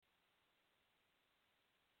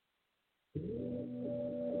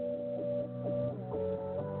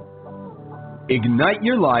Ignite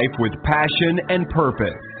your life with passion and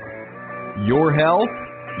purpose. Your health,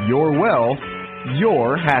 your wealth,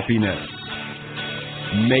 your happiness.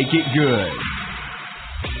 Make it good.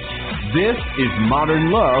 This is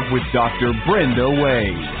Modern Love with Dr. Brenda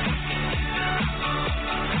Wade.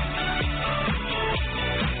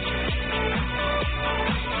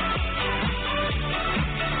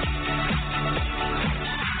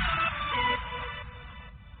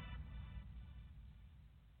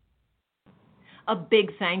 A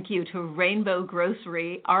big thank you to Rainbow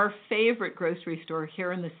Grocery, our favorite grocery store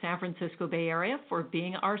here in the San Francisco Bay Area, for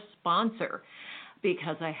being our sponsor,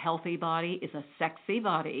 because a healthy body is a sexy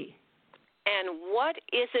body. And what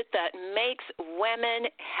is it that makes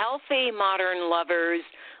women healthy, modern lovers?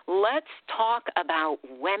 Let's talk about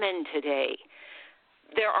women today.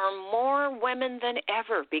 There are more women than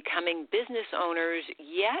ever becoming business owners,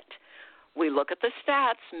 yet we look at the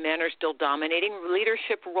stats, men are still dominating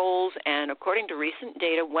leadership roles, and according to recent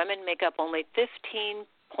data, women make up only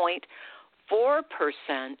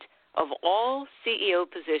 15.4% of all CEO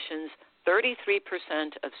positions,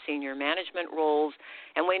 33% of senior management roles,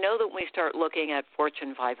 and we know that when we start looking at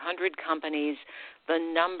Fortune 500 companies, the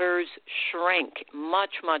numbers shrink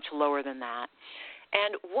much, much lower than that.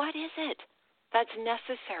 And what is it that's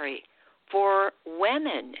necessary for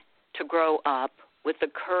women to grow up with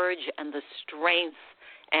the courage and the strength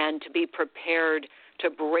and to be prepared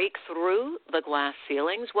to break through the glass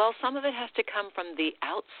ceilings? Well, some of it has to come from the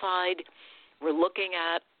outside. We're looking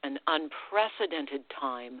at an unprecedented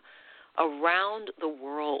time around the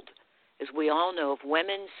world, as we all know, of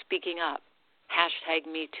women speaking up, hashtag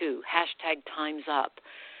Me Too, hashtag Time's Up,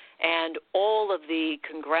 and all of the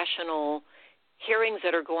congressional hearings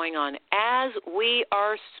that are going on as we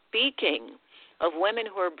are speaking, of women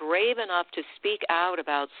who are brave enough to speak out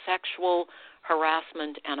about sexual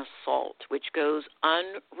harassment and assault, which goes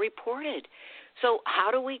unreported. So how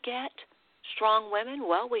do we get strong women?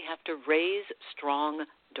 Well, we have to raise strong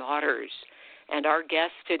daughters. And our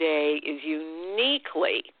guest today is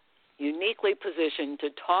uniquely positioned to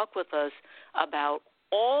talk with us about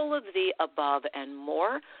all of the above and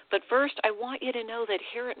more. But first, I want you to know that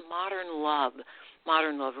here at Modern Love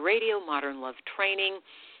Radio, Modern Love Training,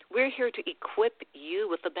 we're here to equip you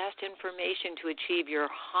with the best information to achieve your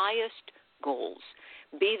highest goals,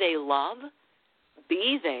 be they love,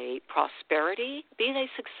 be they prosperity, be they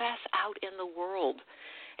success out in the world.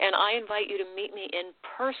 And I invite you to meet me in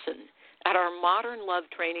person at our Modern Love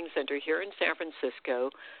Training Center here in San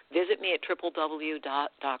Francisco. Visit me at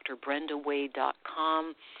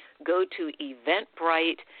www.drbrendawade.com. Go to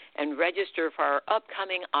Eventbrite and register for our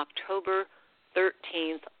upcoming October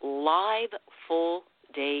 13th live full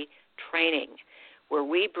day training, where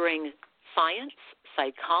we bring science,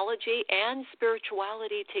 psychology, and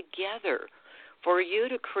spirituality together for you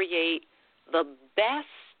to create the best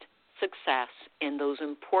success in those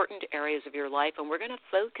important areas of your life. And we're going to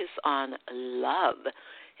focus on love.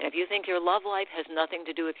 And if you think your love life has nothing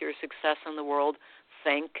to do with your success in the world,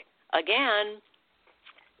 think again.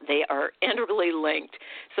 They are integrally linked.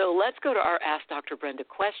 So let's go to our Ask Dr. Brenda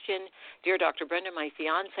question. Dear Dr. Brenda, my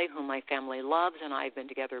fiancé, whom my family loves, and I have been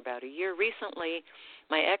together about a year recently,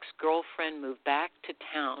 my ex-girlfriend moved back to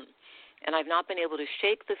town, and I've not been able to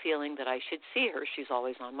shake the feeling that I should see her. She's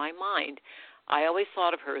always on my mind. I always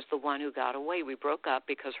thought of her as the one who got away. We broke up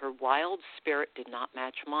because her wild spirit did not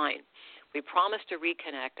match mine. We promised to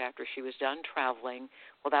reconnect after she was done traveling.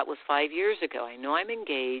 Well, that was 5 years ago. I know I'm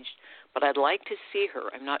engaged, but I'd like to see her.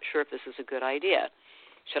 I'm not sure if this is a good idea.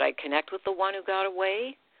 Should I connect with the one who got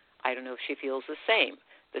away? I don't know if she feels the same.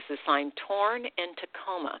 This is signed Torn in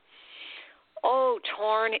Tacoma. Oh,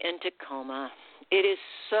 Torn in Tacoma. It is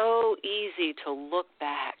so easy to look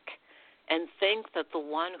back and think that the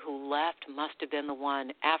one who left must have been the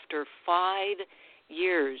one after 5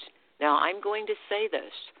 years. Now, I'm going to say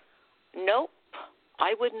this. Nope,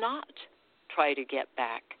 I would not try to get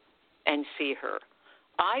back and see her.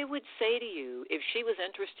 I would say to you, if she was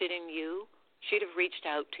interested in you, she'd have reached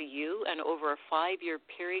out to you, and over a 5-year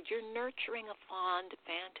period, you're nurturing a fond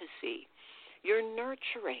fantasy. You're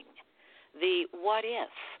nurturing the what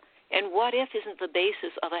if. And what if isn't the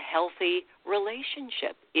basis of a healthy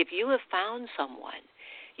relationship. If you have found someone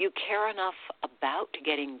you care enough about to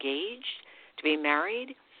get engaged, to be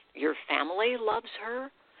married, your family loves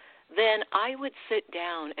her, then I would sit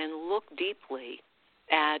down and look deeply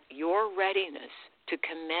at your readiness to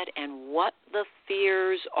commit and what the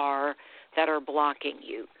fears are that are blocking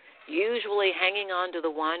you. Usually hanging on to the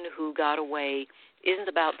one who got away isn't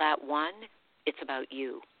about that one, it's about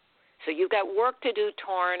you. So you've got work to do,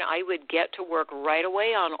 Torn. I would get to work right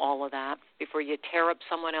away on all of that before you tear up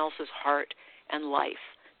someone else's heart and life.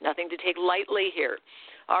 Nothing to take lightly here.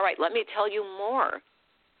 All right, let me tell you more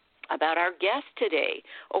about our guest today.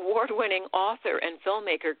 Award-winning author and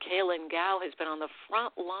filmmaker Kailin Gao has been on the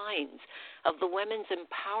front lines of the women's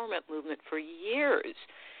empowerment movement for years,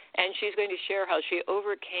 and she's going to share how she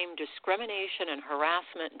overcame discrimination and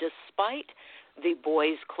harassment despite the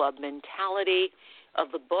boys' club mentality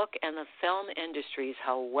of the book and the film industries.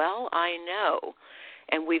 How well I know.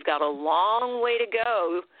 And we've got a long way to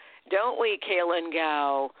go, don't we, Kailin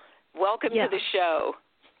Gao? Welcome to the show.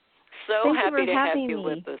 So happy to have you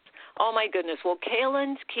with us. Oh, my goodness. Well,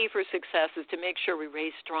 Kailin's key for success is to make sure we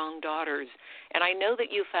raise strong daughters. And I know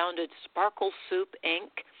that you founded Sparkle Soup, Inc.,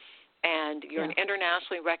 and you're an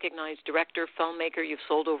internationally recognized director, filmmaker. You've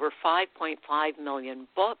sold over 5.5 million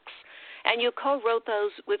books, and you co-wrote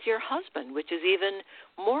those with your husband, which is even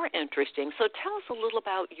more interesting. So tell us a little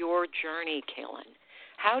about your journey, Kailin.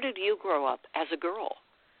 How did you grow up as a girl?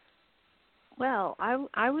 Well,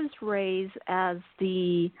 I was raised as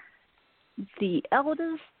the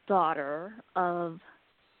eldest daughter of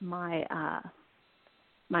my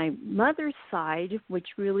mother's side, which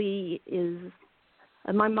really is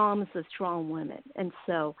my mom is a strong woman, and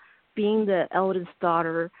so being the eldest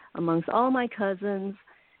daughter amongst all my cousins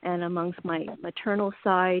and amongst my maternal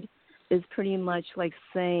side is pretty much like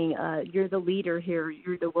saying you're the leader here,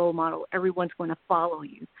 you're the role model, everyone's going to follow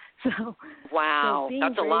you. So wow,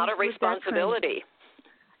 that's a lot of responsibility.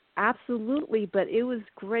 Absolutely, but it was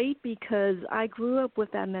great because I grew up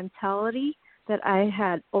with that mentality that I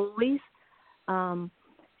had always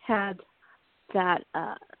had that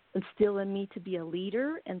instill in me to be a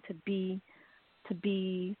leader and to be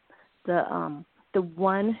the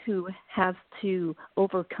one who has to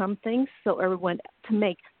overcome things so everyone to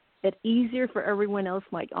make it easier for everyone else,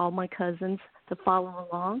 like all my cousins, to follow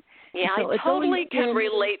along. Yeah, so I totally can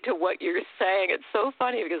relate to what you're saying. It's so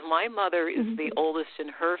funny because my mother is the oldest in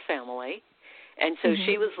her family, and so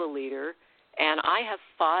she was the leader. And I have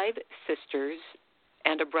 5 sisters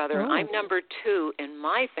and a brother. I'm number 2 in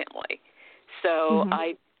my family. So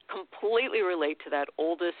I completely relate to that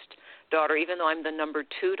oldest daughter, even though I'm the number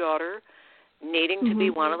 2 daughter, needing to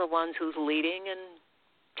be one of the ones who's leading and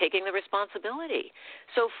taking the responsibility.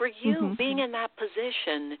 So for you, being in that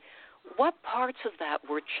position, what parts of that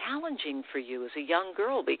were challenging for you as a young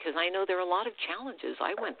girl? Because I know there are a lot of challenges.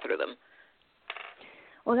 I went through them.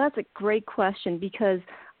 Well, that's a great question because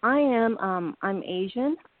I'm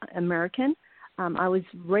Asian American. I was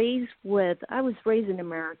raised in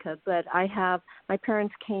America, but my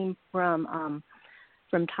parents came from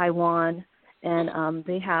Taiwan, and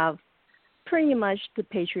they have pretty much the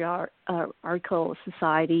patriarchal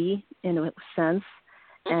society in a sense.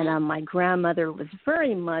 And my grandmother was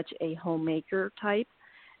very much a homemaker type.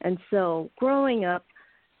 And so growing up,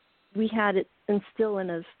 we had it instill in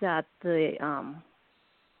us that this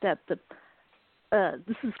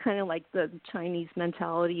is kind of like the Chinese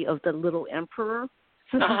mentality of the little emperor.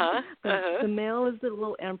 So the male is the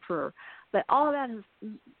little emperor. But all that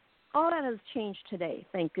has changed today,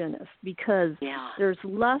 thank goodness, because there's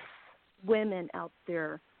less women out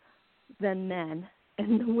there than men,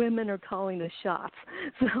 and the women are calling the shots.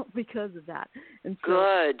 So because of that, and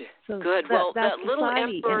so, good. Well, that little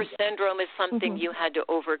emperor syndrome is something you had to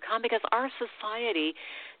overcome because our society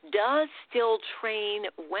does still train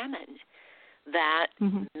women that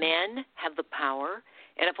men have the power,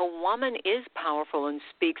 and if a woman is powerful and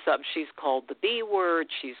speaks up, she's called the B word,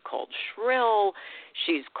 she's called shrill,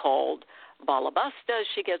 she's called balabusta.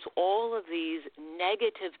 She gets all of these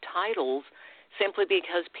negative titles simply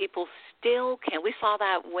because people still can't. We saw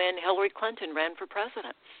that when Hillary Clinton ran for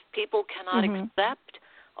president. People cannot accept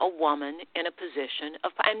a woman in a position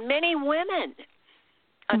of, and many women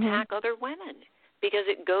attack other women because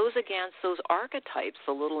it goes against those archetypes,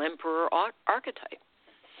 the little emperor archetype.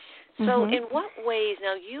 So in what ways,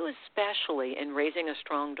 now you especially in raising a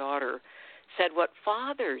strong daughter said what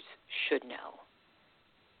fathers should know?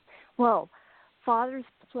 Well, fathers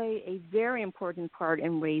play a very important part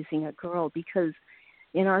in raising a girl because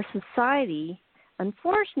in our society,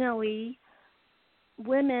 unfortunately,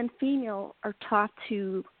 female, are taught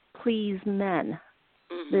to please men.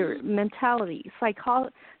 Their mentality,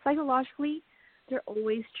 psychologically, they're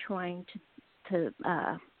always trying to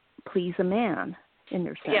please a man in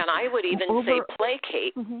their sense. Yeah, and I would even say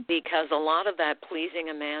placate because a lot of that pleasing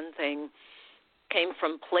a man thing came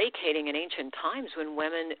from placating in ancient times when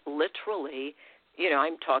women literally,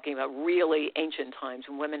 I'm talking about really ancient times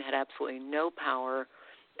when women had absolutely no power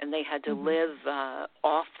and they had to live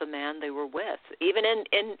off the man they were with. Even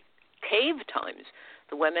in cave times,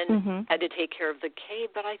 the women had to take care of the cave,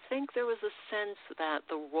 but I think there was a sense that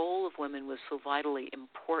the role of women was so vitally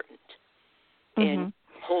important in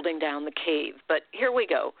holding down the cave. But here we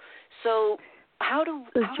go. So how do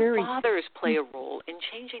fathers play a role in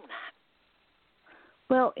changing that?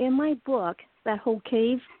 Well, in my book, that whole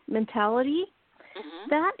cave mentality,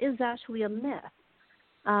 that is actually a myth.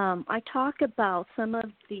 I talk about some of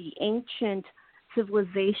the ancient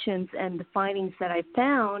civilizations and the findings that I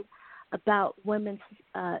found about women's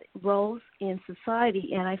roles in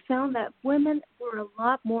society, and I found that women were a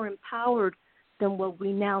lot more empowered than what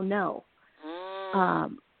we now know.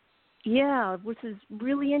 Which is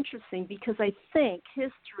really interesting because I think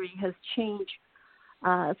history has changed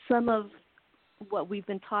some of what we've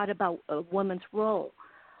been taught about a woman's role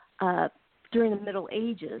during the Middle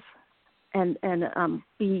Ages. And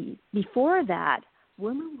before that,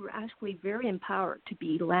 women were actually very empowered to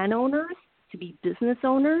be landowners, to be business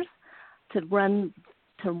owners, to run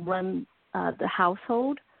the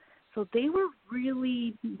household. So they were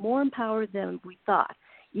really more empowered than we thought,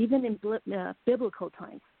 even in biblical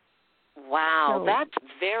times. Wow, So, that's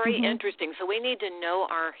very interesting. So we need to know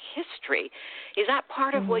our history. Is that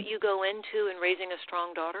part of what you go into in raising a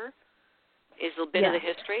strong daughter? Is a bit of the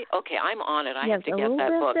history? Okay, I'm on it. I have to get that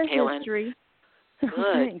book, Kailin. History.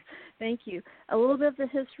 Good. Thank you. A little bit of the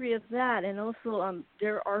history of that, and also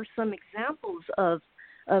there are some examples of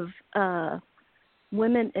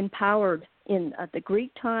women empowered in the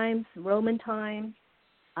Greek times, Roman times.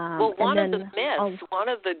 Well, one of the myths, one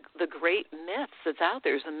of the great myths that's out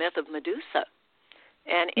there is the myth of Medusa.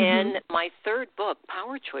 And in my third book,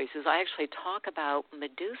 Power Choices, I actually talk about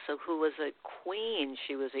Medusa, who was a queen.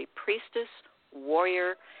 She was a priestess,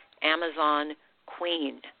 warrior, Amazon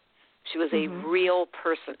queen. She was a real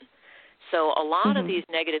person. So a lot of these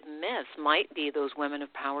negative myths might be those women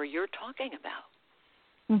of power you're talking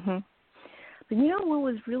about. But you know what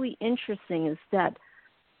was really interesting is that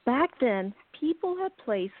back then, people had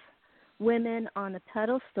placed women on a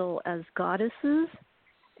pedestal as goddesses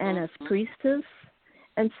and as priestess.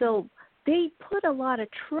 And so they put a lot of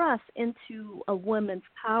trust into a woman's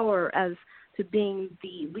power as to being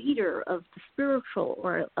the leader of the spiritual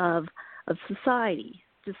or of society,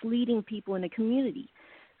 just leading people in a community.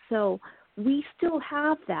 So we still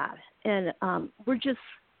have that, and we're just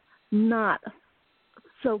not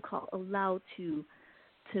so-called allowed to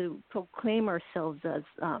proclaim ourselves as,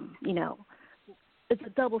 it's a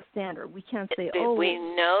double standard. We can't say, we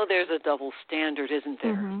know there's a double standard, isn't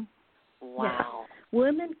there? Wow. Yeah.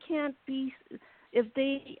 Women can't be, if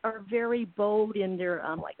they are very bold in their,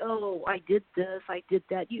 I did this, I did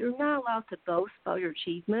that. You're not allowed to boast about your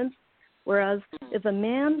achievements. Whereas if a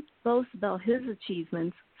man boasts about his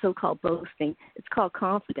achievements, so-called boasting, it's called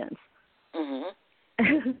confidence.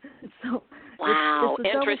 So wow, it's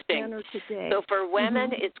a interesting. today. So for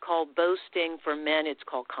women, it's called boasting. For men, it's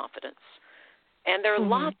called confidence. And there are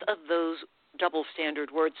lots of those double standard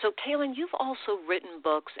words. So, Kailin, you've also written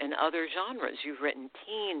books in other genres. You've written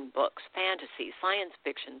teen books, fantasy, science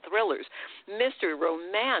fiction, thrillers, mystery,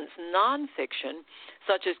 romance, nonfiction,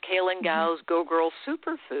 such as Kailin Gao's Go Girl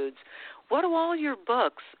Superfoods. What do all your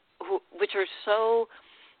books, which are so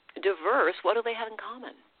diverse, what do they have in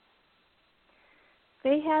common?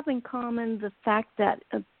 They have in common the fact that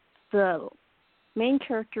the main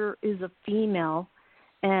character is a female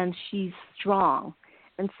and she's strong.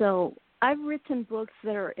 And so I've written books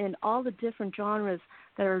that are in all the different genres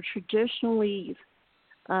that are traditionally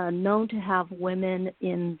known to have women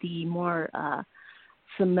in the more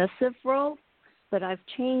submissive role, but I've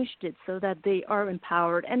changed it so that they are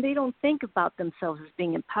empowered and they don't think about themselves as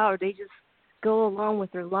being empowered. They just go along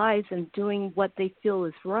with their lives and doing what they feel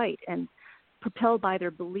is right and propelled by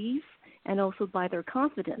their beliefs and also by their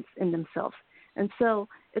confidence in themselves. And so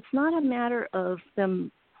it's not a matter of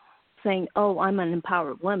them saying, oh, I'm an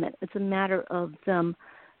empowered woman. It's a matter of them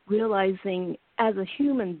realizing as a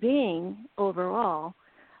human being overall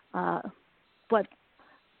what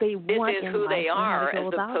they want in life. This is who they are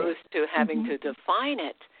as opposed to having to define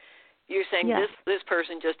it. You're saying this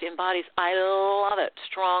person just embodies, I love it,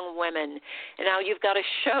 strong women. And now you've got a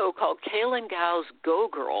show called Kailin Gao's Go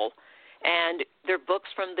Girl, and they're books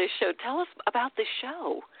from this show. Tell us about the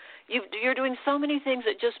show. You're doing so many things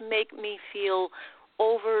that just make me feel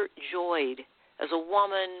overjoyed as a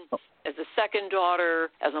woman, as a second daughter,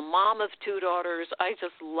 as a mom of two daughters. I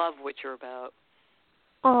just love what you're about.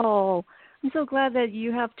 Oh, I'm so glad that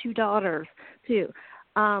you have two daughters, too.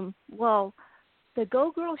 Well, the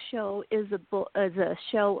Go Girl show is a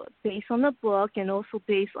show based on the book and also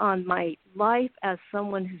based on my life as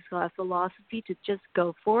someone who's got a philosophy to just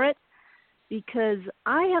go for it. Because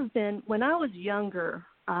I have been, when I was younger,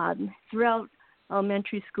 throughout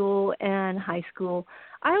elementary school and high school,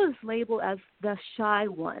 I was labeled as the shy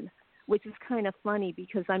one, which is kind of funny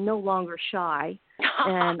because I'm no longer shy.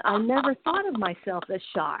 And I never thought of myself as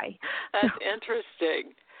shy. That's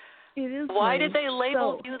interesting. It is. Why strange. did they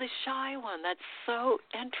label So, you the shy one? That's so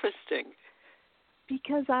interesting.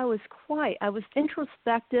 because I was quiet. I was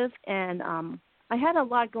introspective, and I had a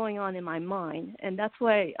lot going on in my mind, and that's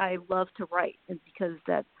why I love to write, and because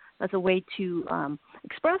that's a way to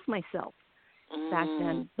express myself back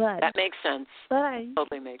then. But that makes sense. But I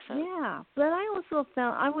Totally makes sense. Yeah, but I also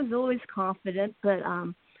found I was always confident, but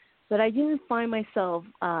I didn't find myself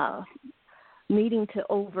needing to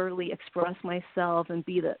overly express myself and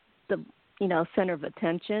be the center of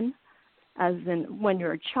attention. As in, when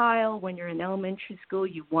you're a child, when you're in elementary school,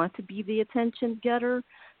 you want to be the attention getter.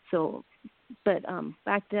 So, but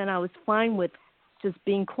back then I was fine with just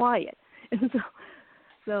being quiet. And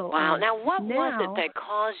so wow. Now, what was it now, that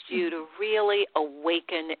caused you to really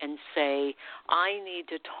awaken and say, I need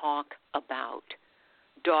to talk about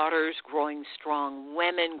daughters growing strong,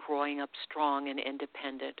 women growing up strong and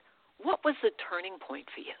independent? What was the turning point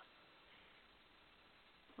for you?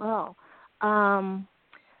 Well,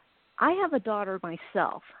 I have a daughter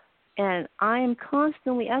myself, and I am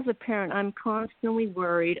constantly, as a parent, I'm constantly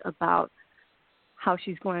worried about how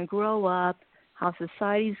she's going to grow up, how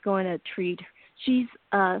society's going to treat her.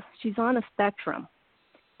 She's on a spectrum,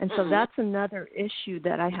 and so that's another issue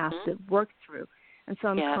that I have to work through. And so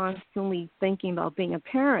I'm constantly thinking about being a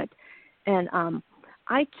parent, and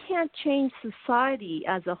I can't change society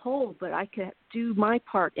as a whole, but I can do my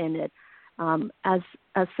part in it.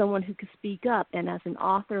 As someone who can speak up, and as an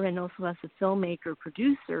author, and also as a filmmaker,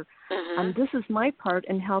 producer, this is my part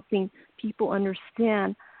in helping people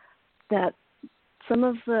understand that some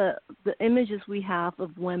of the images we have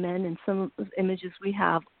of women, and some of the images we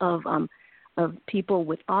have of people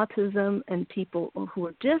with autism and people who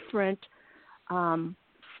are different,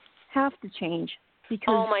 have to change.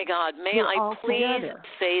 Because oh, my God. May I please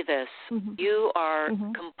say this? You are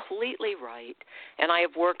completely right. And I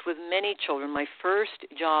have worked with many children. My first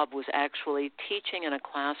job was actually teaching in a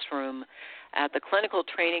classroom at the clinical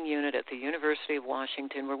training unit at the University of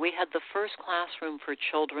Washington, where we had the first classroom for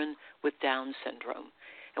children with Down syndrome.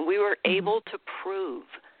 And we were able to prove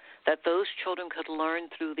that those children could learn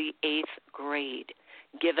through the 8th grade,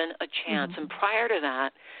 given a chance. And prior to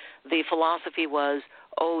that, the philosophy was,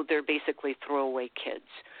 oh, they're basically throwaway kids.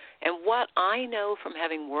 And what I know from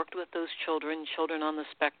having worked with those children, children on the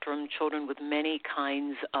spectrum, children with many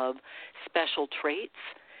kinds of special traits,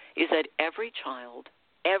 is that every child,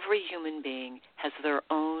 every human being has their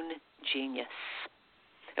own genius.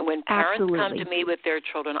 And when parents come to me with their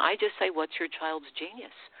children, I just say, what's your child's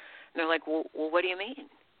genius? And they're like, well, what do you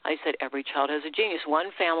mean? I said, every child has a genius. One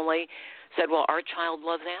family said, well, our child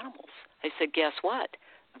loves animals. I said, guess what?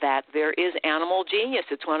 That there is animal genius.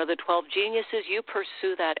 It's one of the 12 geniuses. You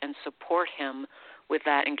pursue that and support him with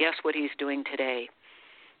that. And guess what he's doing today?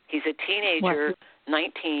 He's a teenager,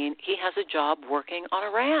 19. He has a job working on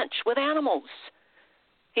a ranch with animals.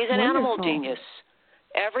 He's an animal genius.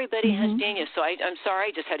 Everybody has genius. So I'm sorry,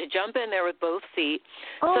 I just had to jump in there with both feet.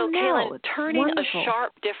 Oh, so, Kailin, turning a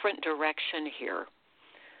sharp, different direction here,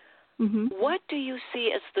 what do you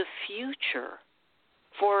see as the future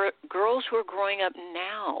for girls who are growing up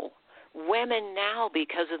now, women now,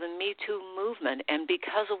 because of the Me Too movement and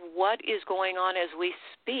because of what is going on as we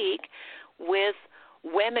speak with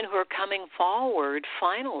women who are coming forward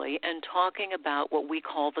finally and talking about what we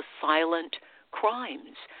call the silent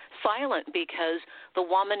crimes? Silent because the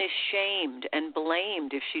woman is shamed and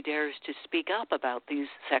blamed if she dares to speak up about these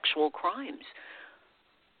sexual crimes.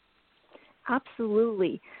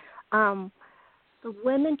 Absolutely. The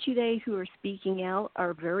women today who are speaking out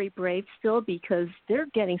are very brave still because they're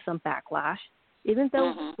getting some backlash, even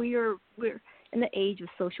though we're in the age of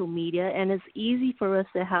social media, and it's easy for us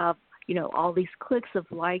to have, all these clicks of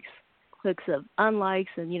likes, clicks of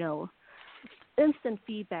unlikes, and, instant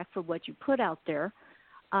feedback for what you put out there.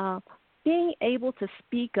 Being able to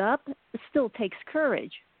speak up still takes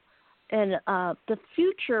courage. And the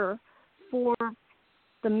future for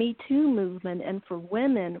the Me Too movement and for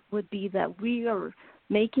women would be that we are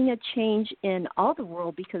making a change in all the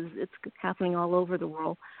world, because it's happening all over the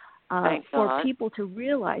world, for people to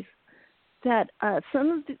realize that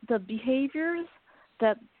some of the behaviors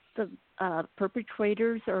that the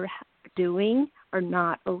perpetrators are doing are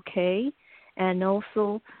not okay. And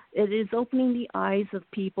also it is opening the eyes of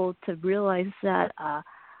people to realize that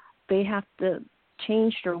they have to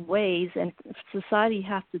change their ways, and society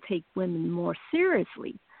has to take women more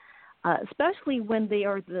seriously, especially when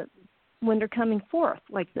they're coming forth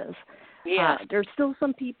like this. Yes. There's still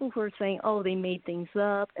some people who are saying, oh, they made things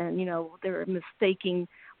up, and they're mistaking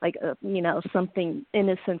something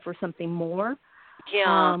innocent for something more.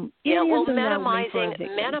 Yeah, yeah. Well, isn't that way for a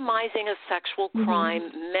victim. minimizing a sexual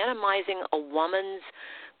crime, minimizing a woman's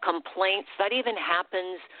complaints. That even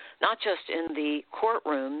happens not just in the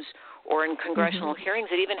courtrooms or in congressional hearings.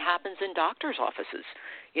 It even happens in doctors' offices.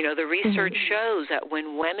 You know, the research shows that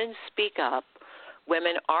when women speak up,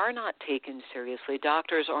 women are not taken seriously.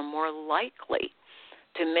 Doctors are more likely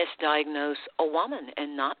to misdiagnose a woman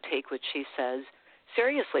and not take what she says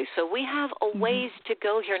seriously. So we have a ways to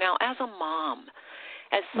go here. Now, as a mom,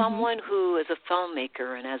 as someone who is a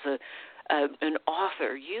filmmaker and as an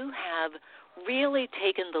author, you have really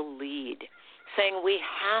taken the lead, saying we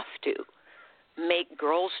have to make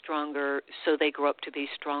girls stronger so they grow up to be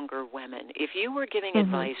stronger women. If you were giving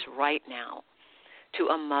advice right now to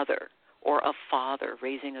a mother or a father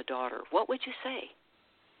raising a daughter, what would you say?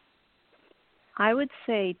 I would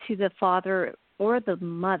say to the father or the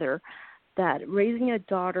mother that raising a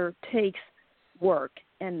daughter takes work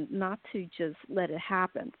and not to just let it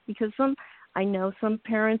happen. Because I know some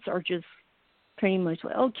parents are just pretty much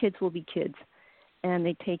like, oh, kids will be kids, and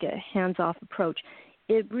they take a hands-off approach.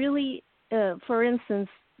 It really, for instance,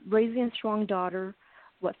 Raising a Strong Daughter,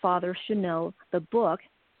 What Fathers Should Know, the book,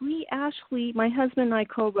 my husband and I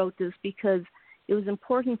co-wrote this because it was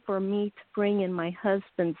important for me to bring in my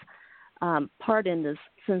husband's part in this,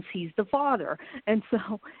 since he's the father, and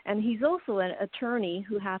he's also an attorney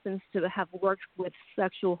who happens to have worked with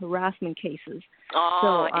sexual harassment cases.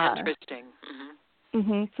 Oh, so, interesting.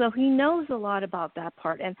 So he knows a lot about that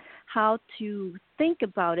part and how to think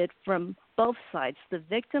about it from both sides, the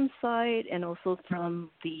victim side and also from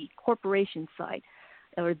the corporation side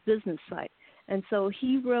or business side. And so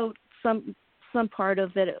he wrote some part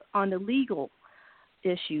of it on the legal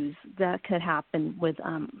issues that could happen with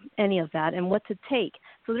any of that and what to take.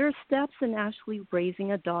 So there are steps in actually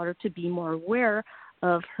raising a daughter to be more aware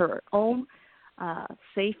of her own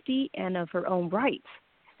safety and of her own rights.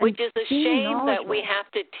 Which is a shame that we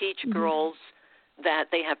have to teach girls that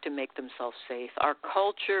they have to make themselves safe. Our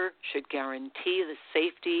culture should guarantee the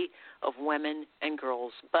safety of women and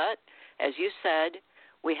girls. But, as you said,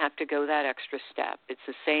 we have to go that extra step. It's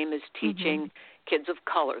the same as teaching kids of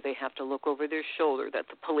color. They have to look over their shoulder, that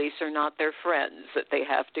the police are not their friends, that they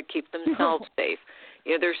have to keep themselves safe.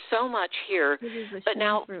 You know, there's so much here. But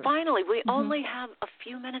now, finally, we only have a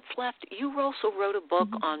few minutes left. You also wrote a book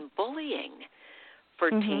on bullying for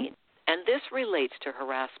teens, and this relates to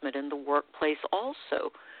harassment in the workplace also.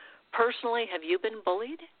 Personally, have you been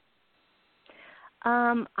bullied?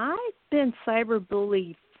 I've been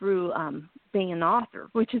cyberbullied through being an author,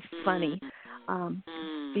 which is funny,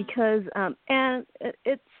 because and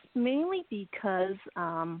it's mainly because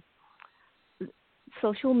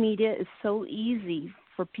social media is so easy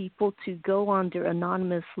for people to go on there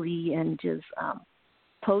anonymously and just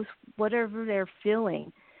post whatever they're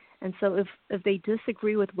feeling. And so if they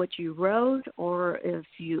disagree with what you wrote, or if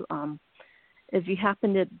you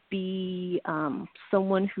happen to be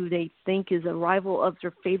someone who they think is a rival of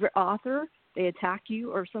their favorite author, they attack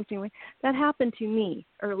you or something like that. Happened to me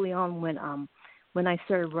early on when I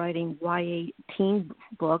started writing YA teen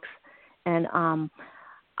books, and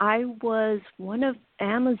I was one of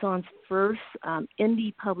Amazon's first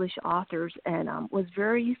indie published authors, and was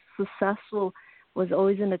very successful. Was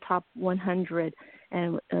always in the top 100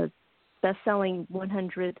 and best-selling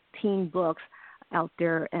 100 teen books out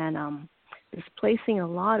there, and displacing a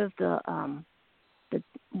lot of the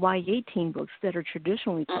YA teen books that are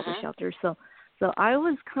traditionally published out there. So I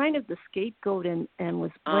was kind of the scapegoat and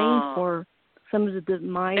was blamed for some of the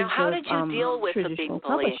demise of traditional publishing. Now, how did you deal with the being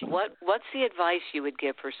bullied? What's the advice you would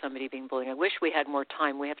give for somebody being bullied? I wish we had more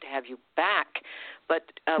time. We have to have you back. But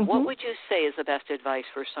what would you say is the best advice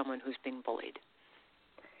for someone who's being bullied?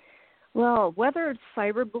 Well, whether it's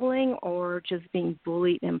cyberbullying or just being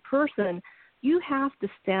bullied in person, you have to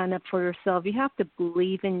stand up for yourself. You have to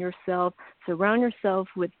believe in yourself, surround yourself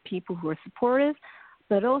with people who are supportive,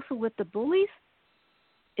 but also with the bullies.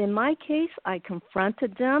 In my case, I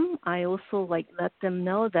confronted them. I also let them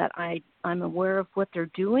know that I'm aware of what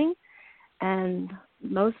they're doing, and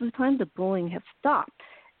most of the time the bullying has stopped.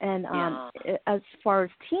 And as far as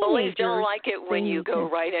teenagers, bullies don't like it when you go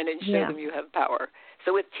right in and show them you have power.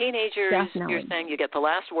 So with teenagers, you're saying you get the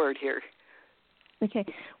last word here. Okay.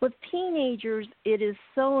 With teenagers, it is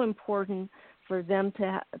so important for them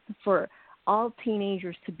for all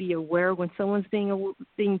teenagers to be aware when someone's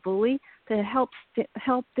being bullied, to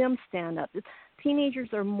help them stand up. Teenagers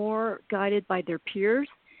are more guided by their peers,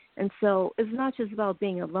 and so it's not just about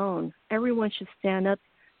being alone. Everyone should stand up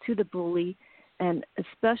to the bully, and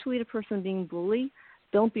especially the person being bullied.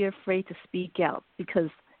 Don't be afraid to speak out,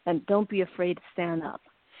 and don't be afraid to stand up.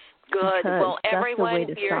 Good. Well,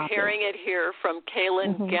 everyone, you're hearing it here from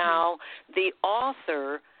Kailin Gao, the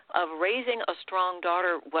author of Raising a Strong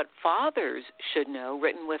Daughter, What Fathers Should Know,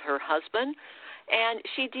 written with her husband. And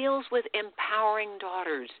she deals with empowering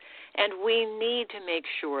daughters. And we need to make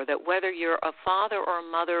sure that whether you're a father or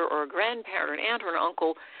a mother or a grandparent or an aunt or an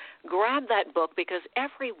uncle, grab that book, because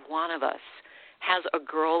every one of us has a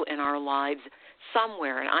girl in our lives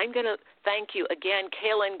somewhere. And I'm going to thank you again,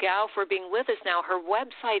 Kailin Gao, for being with us now. Her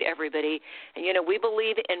website, everybody, and we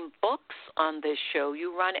believe in books on this show.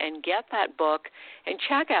 You run and get that book and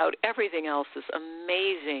check out everything else this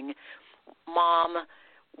amazing mom,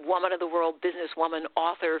 woman of the world, businesswoman,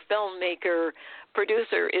 author, filmmaker,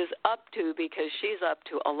 producer is up to, because she's up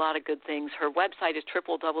to a lot of good things. Her website is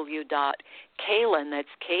www.kailin, that's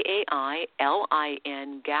Kailin,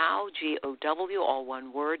 Gao, Gow, all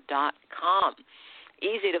one word, .com.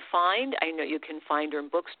 Easy to find. I know you can find her in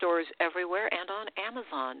bookstores everywhere and on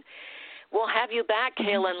Amazon. We'll have you back,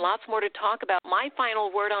 Kailin. Lots more to talk about. My final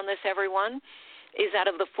word on this, everyone, is out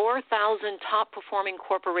of the 4,000 top-performing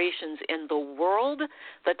corporations in the world,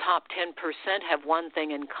 the top 10% have one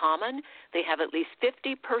thing in common. They have at least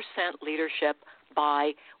 50% leadership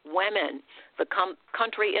by women. The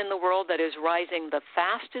country in the world that is rising the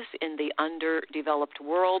fastest in the underdeveloped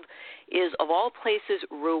world is, of all places,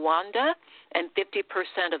 Rwanda, and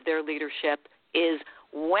 50% of their leadership is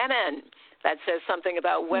women. That says something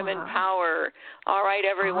about women power. All right,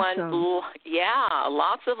 everyone. Awesome. Yeah,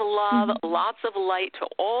 lots of love, lots of light to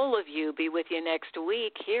all of you. Be with you next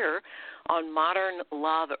week here on Modern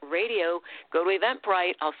Love Radio. Go to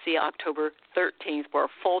Eventbrite. I'll see you October 13th for a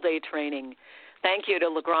full-day training. Thank you to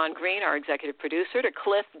LeGrand Green, our executive producer, to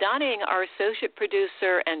Cliff Dunning, our associate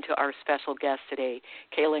producer, and to our special guest today,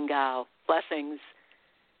 Kailin Gao. Blessings.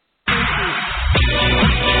 Thank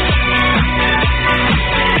you.